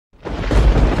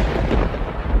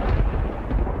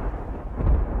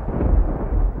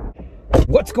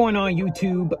What's going on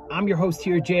YouTube? I'm your host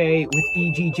here, Jay, with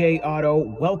EGJ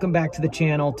Auto. Welcome back to the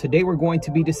channel. Today we're going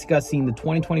to be discussing the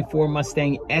 2024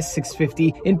 Mustang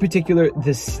S650, in particular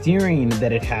the steering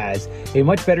that it has. A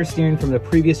much better steering from the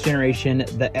previous generation,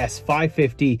 the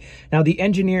S550. Now the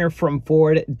engineer from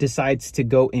Ford decides to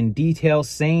go in detail,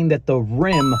 saying that the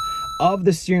rim of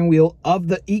the steering wheel of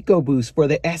the EcoBoost for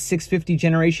the S650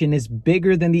 generation is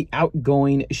bigger than the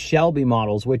outgoing SHELBY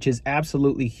models, which is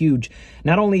absolutely huge.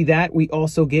 Not only that, we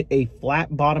also get a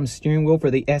flat bottom steering wheel for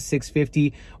the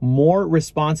S650, more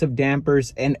responsive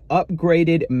dampers, an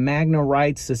upgraded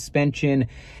Magna-Ride suspension,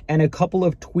 and a couple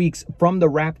of tweaks from the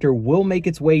Raptor will make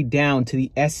its way down to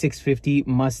the S650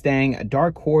 Mustang,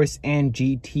 Dark Horse, and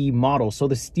GT models. So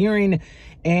the steering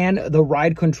and the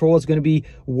ride control is going to be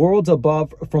worlds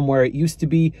above from where it used to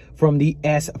be from the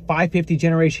S550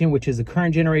 generation, which is the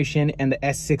current generation, and the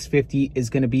S650 is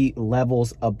going to be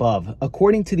levels above.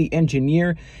 According to the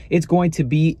engineer, it's going to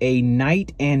be a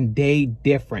night and day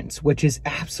difference, which is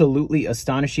absolutely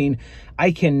astonishing.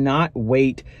 I cannot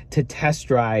wait to test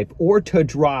drive or to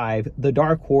drive the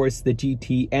Dark Horse, the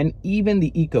GT, and even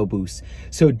the EcoBoost.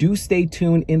 So do stay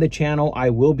tuned in the channel. I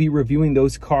will be reviewing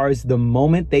those cars the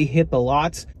moment they hit the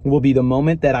lots. Will be the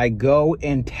moment that I go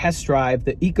and test drive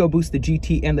the EcoBoost, the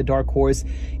GT, and the Dark Horse.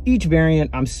 Each variant,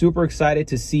 I'm super excited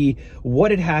to see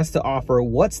what it has to offer.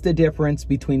 What's the difference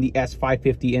between the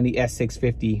S550 and the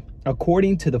S650?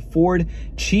 According to the Ford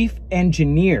chief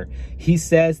engineer, he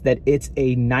says that it's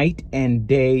a night and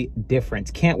day difference.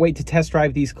 Can't wait to test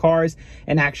drive these cars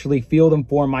and actually feel them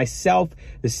for myself,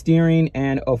 the steering,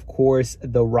 and of course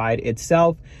the ride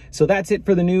itself. So that's it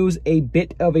for the news. A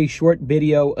bit of a short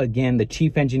video. Again, the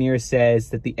chief engineer says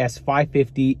that the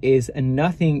S550 is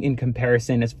nothing in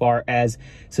comparison as far as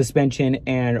suspension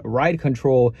and ride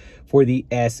control for the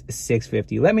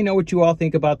S650. Let me know what you all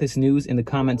think about this news in the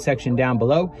comment section down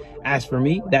below. As for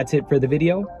me, that's it for the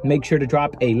video. Make sure to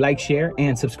drop a like, share,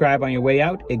 and subscribe on your way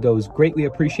out. It goes greatly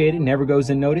appreciated, never goes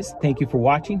unnoticed. Thank you for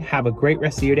watching. Have a great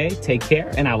rest of your day. Take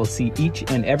care, and I will see each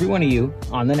and every one of you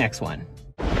on the next one.